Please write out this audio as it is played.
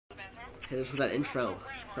hit us with that intro,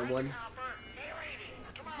 someone.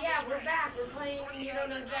 Yeah, we're back. We're playing You Don't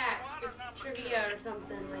Know Jack. It's trivia or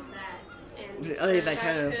something like that. And Oh, yeah, that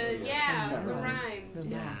kind of. Yeah, the rhyme.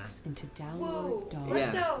 Relax into downward Whoa, dog. let's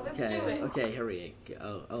go. Let's okay, do it. okay, hurry.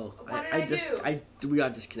 Oh, What did I do? we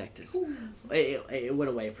got disconnected. It went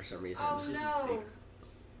away for some reason. Oh It just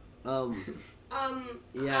no.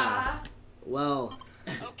 Yeah. Well,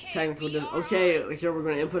 technical. Okay, here we're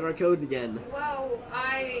gonna input our codes again. Well,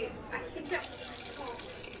 I think that.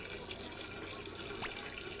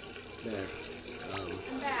 There.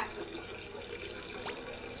 I'm back.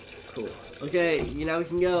 Cool. Okay, now we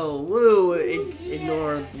can go. Woo!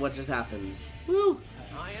 Ignore what just happens. Woo!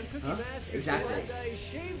 I am Cookie Master, Exactly. and I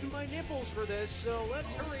shaved my nipples for this, so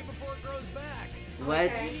let's hurry before it grows back.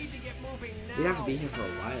 Let's. We need to get moving now. We'd have to be here for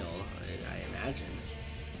a while, I imagine.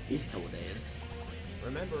 At least a couple days.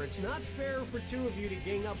 Remember, it's not fair for two of you to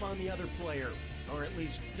gang up on the other player. Or at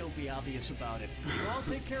least, don't be obvious about it. I'll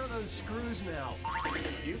take care of those screws now.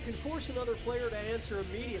 You can force another player to answer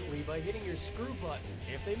immediately by hitting your screw button.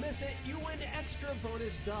 If they miss it, you win extra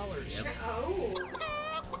bonus dollars. Yep. Oh.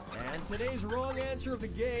 And today's wrong answer of the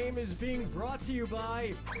game is being brought to you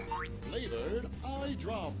by... Flavored eye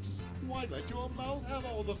drops. Why let your mouth have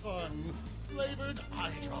all the fun? Flavored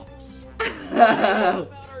eye drops.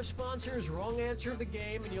 About our sponsors, wrong answer of the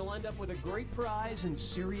game, and you'll end up with a great prize and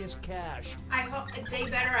serious cash. I hope they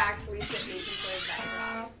better actually ship me some flavored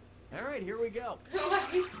backdrops. All right, here we go.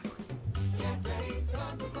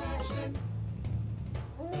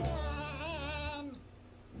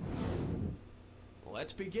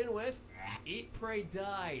 Let's begin with Eat, Pray,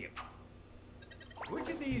 Die. Which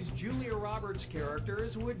of these Julia Roberts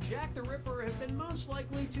characters would Jack the Ripper have been most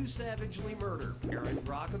likely to savagely murder? Erin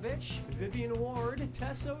Brockovich, Vivian Ward,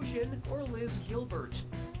 Tess Ocean, or Liz Gilbert?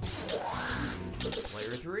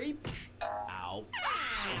 Player 3. Ow.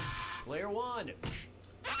 Player 1.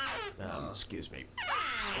 Excuse me.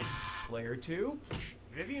 Player 2.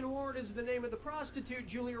 Vivian Ward is the name of the prostitute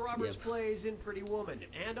Julia Roberts plays in Pretty Woman,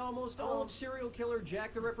 and almost all of serial killer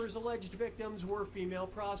Jack the Ripper's alleged victims were female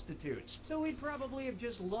prostitutes, so he'd probably have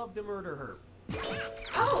just loved to murder her.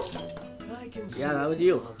 Oh! I can see Yeah, that was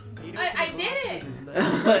you. I did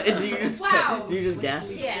Did you just Wow. Did you just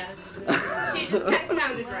guess? Yeah. She just kind of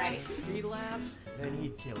sounded right. He'd laugh, then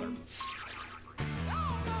he'd kill her.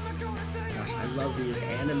 Gosh, I love these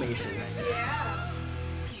animations. Yeah.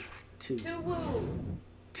 Too Woo.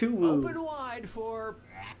 woo. Open wide for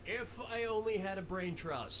If I Only Had a Brain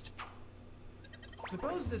Trust.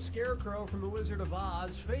 Suppose the Scarecrow from The Wizard of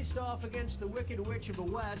Oz faced off against the Wicked Witch of the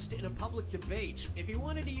West in a public debate. If he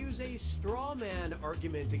wanted to use a straw man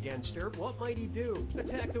argument against her, what might he do?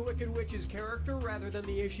 Attack the Wicked Witch's character rather than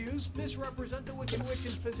the issues? Misrepresent the Wicked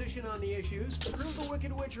Witch's position on the issues? Prove the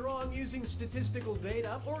Wicked Witch wrong using statistical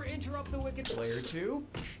data? Or interrupt the Wicked... Player 2?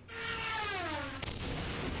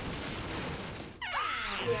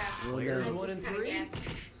 Yeah. Players 1 and Kinda 3? guessed.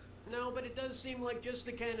 No, but it does seem like just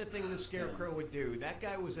the kind of thing the Scarecrow would do. That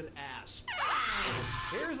guy was an ass.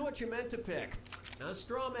 Here's what you meant to pick. A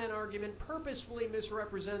straw man argument purposefully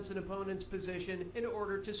misrepresents an opponent's position in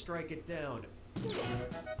order to strike it down.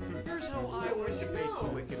 Here's how I would debate the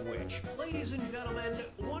Wicked Witch. Ladies and gentlemen,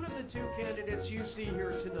 one of the two candidates you see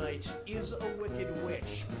here tonight is a Wicked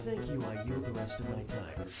Witch. Thank you, I yield the rest of my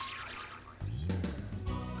time.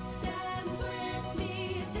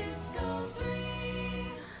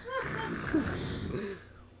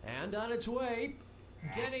 And on its way,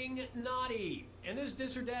 getting naughty. And this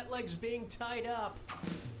dis or dat leg's being tied up.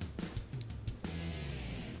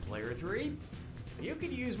 Player 3, you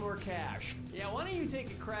could use more cash. Yeah, why don't you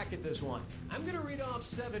take a crack at this one? I'm gonna read off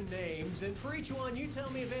 7 names, and for each one you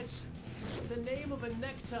tell me if it's the name of a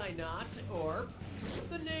necktie knot or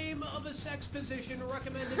the name of a sex position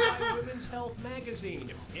recommended by Women's Health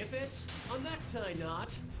magazine. If it's a necktie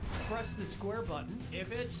knot, press the square button.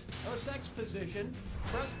 If it's a sex position,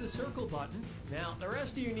 press the circle button. Now, the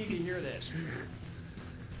rest of you need to hear this.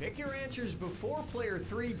 Pick your answers before player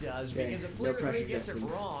 3 does, because if player 3 gets it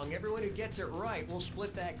wrong, everyone who gets it right will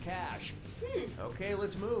split that cash. Okay,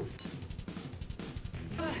 let's move.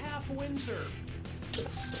 The Half Windsor.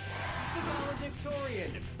 The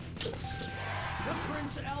Valedictorian. The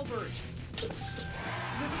Prince Albert. The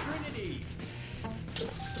Trinity. The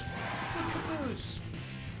Caboose.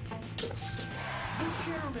 The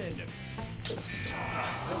Chairman.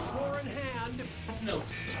 The Four in Hand. No.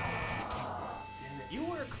 Damn it. You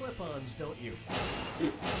wear clip-ons, don't you?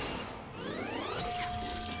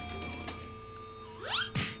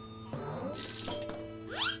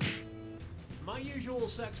 My usual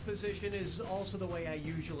sex position is also the way I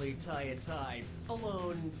usually tie a tie,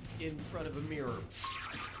 alone in front of a mirror.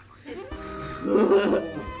 You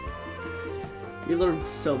learn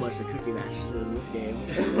so much the Cookie Masters in this game.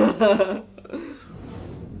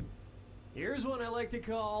 Here's one I like to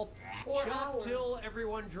call 4 Chop hours. Till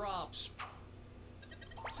Everyone Drops.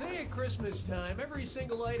 Say at Christmas time, every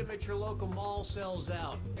single item at your local mall sells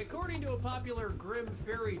out. According to a popular grim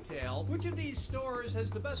fairy tale, which of these stores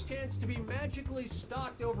has the best chance to be magically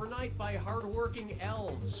stocked overnight by hardworking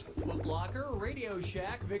elves? Foot Locker, Radio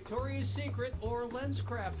Shack, Victoria's Secret, or Lens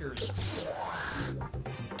Crafters?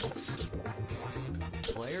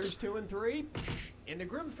 Players 2 and 3. In the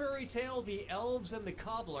grim fairy tale, The Elves and the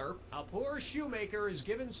Cobbler, a poor shoemaker is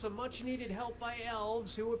given some much-needed help by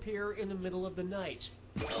elves who appear in the middle of the night.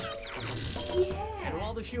 And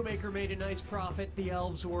while the shoemaker made a nice profit, the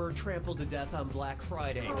elves were trampled to death on Black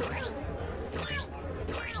Friday.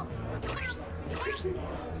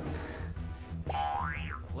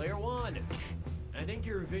 Player 1. I think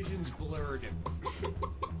your vision's blurred.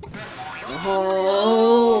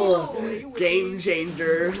 Oh, game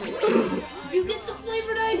changer. You get the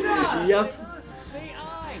flavored eye drop. Yep. Say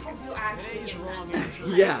I. You actually Today's get wrong that. answer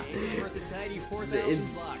Yeah. is worth a tidy It-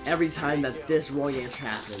 4,000 bucks. every time that this wrong answer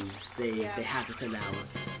happens, they have to send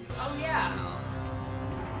Alice. Oh yeah.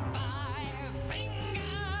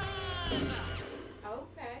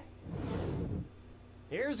 Okay.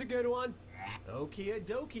 Here's a good one. Okie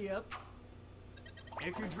dokie.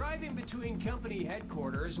 If you're driving between company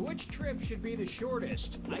headquarters, which trip should be the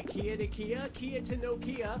shortest? IKEA to Kia, Kia to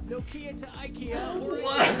Nokia, Nokia to IKEA, or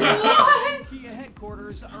What? Kia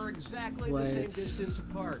headquarters are exactly What? the same distance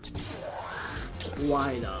apart.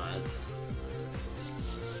 Why not?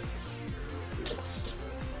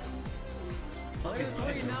 Player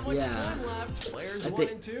 3, not much Yeah. time left. Players I 1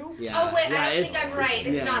 think- and 2. Yeah. Oh wait, yeah, I don't think I'm right.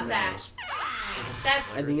 It's yeah, not no. that.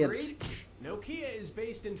 That's I think it's Nokia is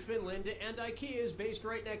based in Finland, and IKEA is based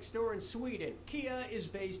right next door in Sweden. Kia is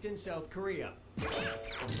based in South Korea.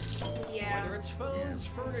 yeah. Whether it's phones,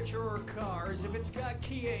 furniture, or cars, if it's got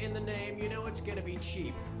Kia in the name, you know it's gonna be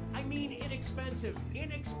cheap. I mean inexpensive.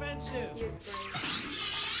 Inexpensive! Here's great.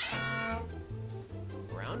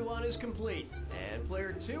 Round 1 is complete, and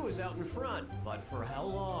player 2 is out in front. But for how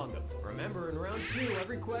long? Remember, in round 2,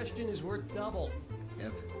 every question is worth double.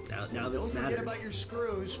 Yep. Now this Don't matters. forget about your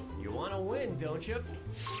screws. You want to win, don't you?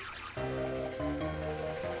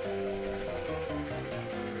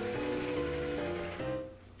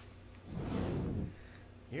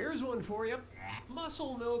 Here's one for you.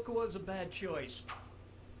 Muscle milk was a bad choice.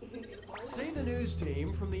 Say the news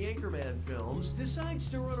team from the Anchorman films decides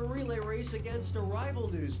to run a relay race against a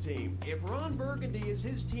rival news team. If Ron Burgundy is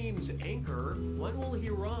his team's anchor, when will he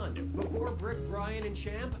run? Before Brick, Brian, and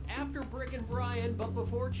Champ? After Brick and Brian, but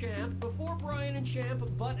before Champ? Before Brian and Champ,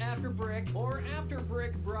 but after Brick? Or after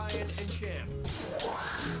Brick, Brian, and Champ?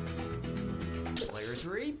 Player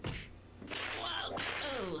 3? Whoa!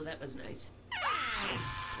 Oh, that was nice.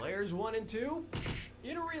 Players 1 and 2?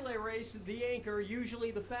 In a relay race, the anchor, usually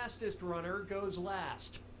the fastest runner, goes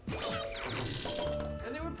last.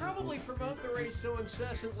 And they would probably promote the race so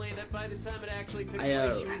incessantly that by the time it actually took I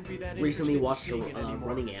place, you wouldn't be that recently interested in watched seeing it a anymore.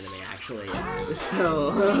 running anime actually,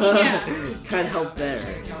 so Yeah. kind of helped there.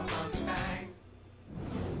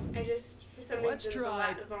 I just, for some Let's reason,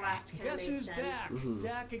 try. the last kind of Guess made who's sense. Dak? Mhm.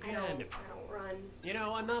 Dak I again. don't run. You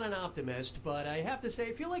know, I'm not an optimist, but I have to say,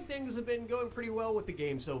 I feel like things have been going pretty well with the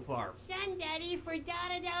game so far. Somebody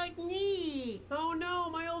forgot about me. Oh no,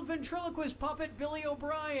 my old ventriloquist puppet, Billy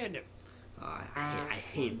O'Brien! I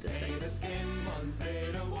hate this segment.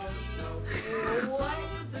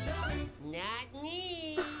 Not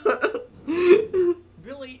me.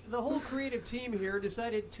 Billy, the whole creative team here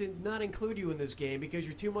decided to not include you in this game because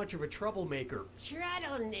you're too much of a troublemaker.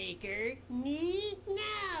 Troublemaker? Me?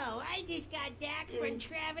 No, I just got back from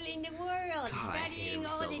traveling the world, God, I hate studying him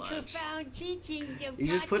all so the much. profound teachings of He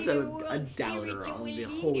just puts popular a world downer spiritual on the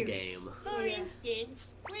whole leaders. game. For Yeah.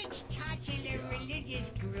 instance, which titular religious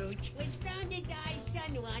group was founded by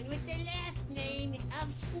someone with the last name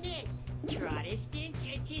of Smith? Protestants,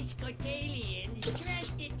 Episcopalians,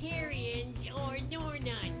 Presbyterians, or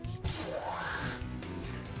Nornuns?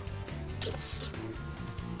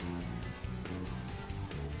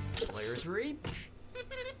 Player 3?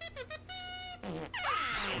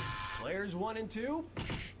 Players 1 and 2?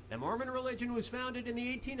 The Mormon religion was founded in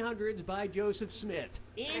the 1800s by Joseph Smith.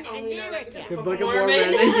 In I only know that America. The Book Book of of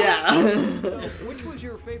Mormon. Mormon, yeah. So, which was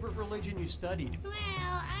your favorite religion you studied? Well,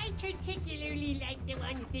 I particularly like the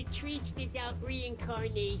ones that treats without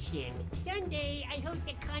reincarnation. Someday, I hope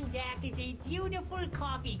to come back as a beautiful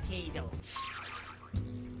coffee table.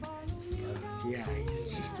 Yeah,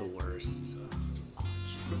 he's just the worst.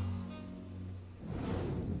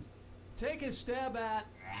 Take a stab at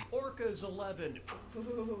Orcas 11.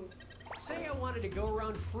 Say I wanted to go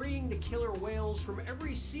around freeing the killer whales from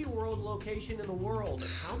every SeaWorld location in the world.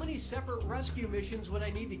 How many separate rescue missions would I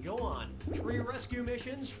need to go on? 3 rescue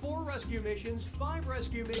missions, 4 rescue missions, 5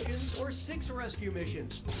 rescue missions, or 6 rescue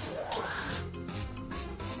missions?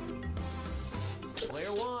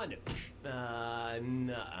 Player 1.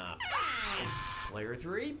 Nuh-uh. Player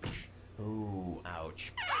 3. Ooh,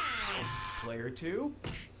 ouch. Player 2.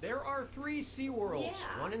 There are 3 SeaWorlds,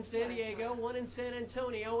 Yeah. 1 in San Diego, 1 in San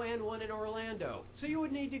Antonio, and 1 in Orlando. So you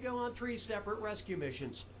would need to go on 3 separate rescue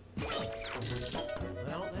missions.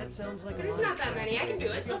 Well, that sounds like There's a lot not of that many. I can do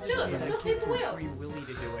it. trouble. Let's do it. Let's go save the whales. Free Willy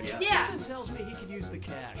to do it. Yeah. Simpson tells me he could use the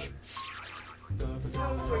cash.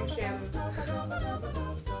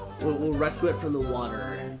 We'll rescue it from the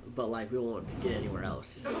water, but like we won't get anywhere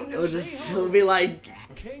else. Oh, no. It'll be like,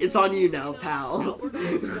 it's on you now, pal. Albert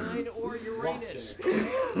Einstein or Uranus.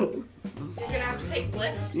 You're gonna have to take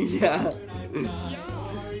lift. Yeah.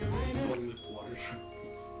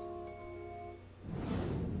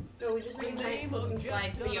 No, we just make a The nice name slip and of slide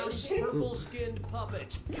Jeff to the Dunham's ocean. purple-skinned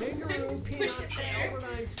puppet. Kangaroo, Push it Peanuts, there. Albert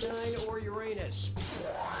Einstein, or Uranus.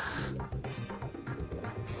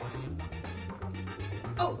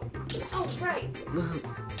 Oh, right.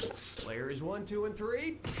 Players 1, 2, and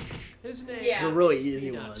 3. His name. Yeah. It's a really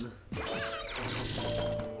easy Peanut. one.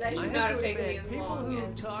 That I should have not to have taken me admit, as people long who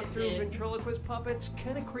as talk it through did. ventriloquist puppets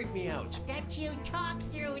kind of creep me out. That you talk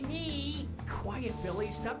through me. Quiet, Billy.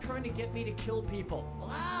 Stop trying to get me to kill people.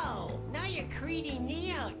 Wow, now you're creeping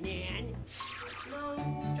me out, man. No,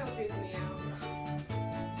 still creeping me out.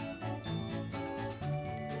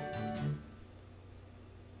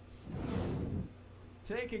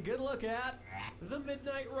 Take a good look at the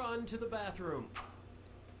midnight run to the bathroom.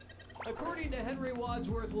 According to Henry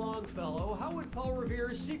Wadsworth Longfellow, how would Paul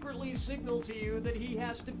Revere secretly signal to you that he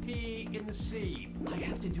has to pee in the sea? I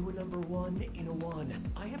have to do a number 1 in a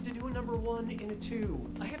 1. I have to do a number 1 in a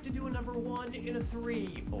 2. I have to do a number 1 in a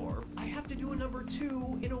 3. Or I have to do a number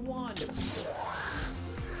 2 in a 1. I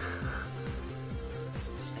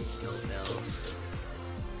don't know.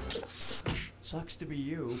 Sucks to be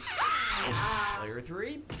you. Player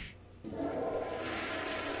 3.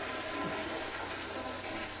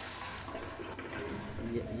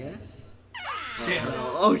 Yes? Damn.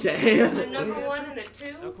 Oh, okay. A number 1 and a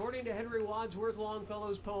 2? According to Henry Wadsworth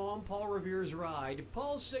Longfellow's poem, Paul Revere's Ride,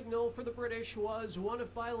 Paul's signal for the British was 1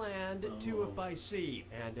 if by land, 2 if by sea.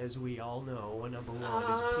 And as we all know, a number 1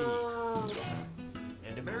 Oh. is P.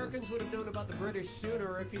 And Americans would have known about the British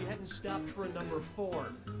sooner if he hadn't stopped for a number 4.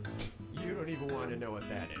 You don't even want to know what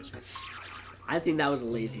that is. I think that was a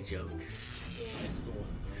lazy joke. Yes.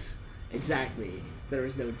 Exactly.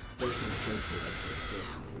 There's no joke to it.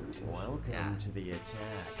 It's just... Welcome to the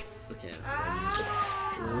attack. Okay.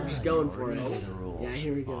 Ah. We're just going for it. The rules. Yeah,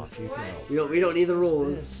 here we go. Off you What? go. We don't need the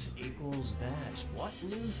rules. This equals that. What new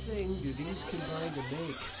thing do these combine to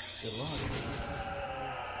make? Good luck.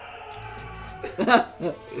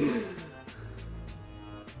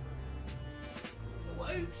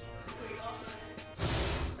 What is going on?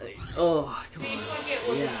 Oh, come So you on. forget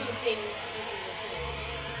what Yeah. the 2 things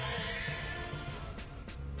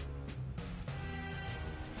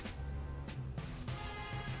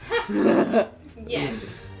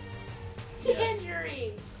Yes.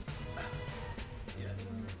 Tangerine.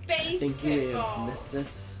 Yes. I Space think you may have kickball. missed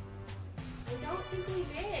us. I don't think we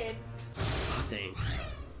did. Oh, dang.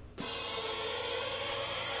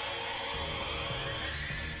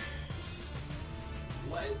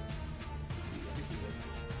 What?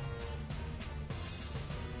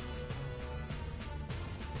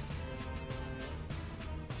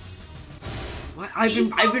 What? I've been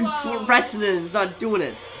Beefalo. pressing it. It's not doing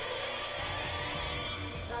it.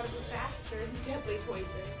 Gotta be faster. Deadly poison.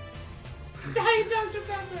 Diet Dr.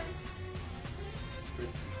 Pepper.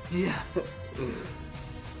 Yeah.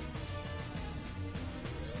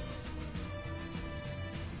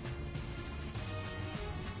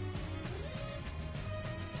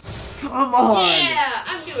 Come on. Yeah,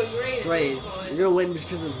 I'm doing great. At Great. This one. You're gonna win just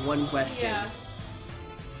because there's one question. Yeah.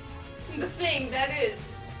 The thing that is,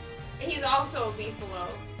 he's also a beefalo.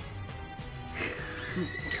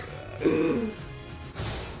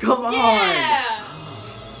 Come on. Yeah.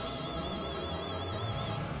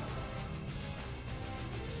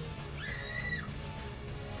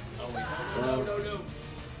 No.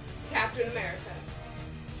 Captain America.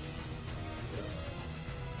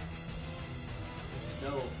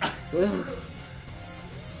 No.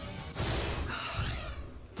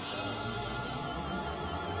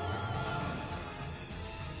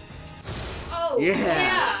 Oh Yeah.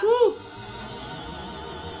 yeah. Woo.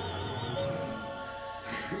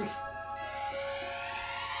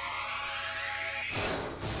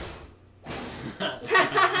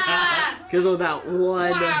 Because of that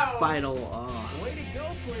one Wow. final. Way to go,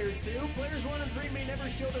 player 2. Players 1 and 3 may never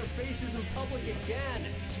show their faces in public again.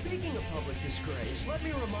 Speaking of public disgrace, let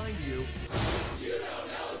me remind you. You don't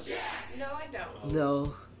know Jack! No, I don't.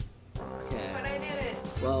 No. Okay. But I did it.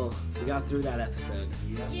 Well, we got through that episode.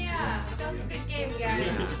 Yeah, that was a good game, guys.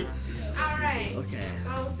 Alright. Okay.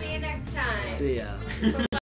 Well, we'll see you next time. See ya.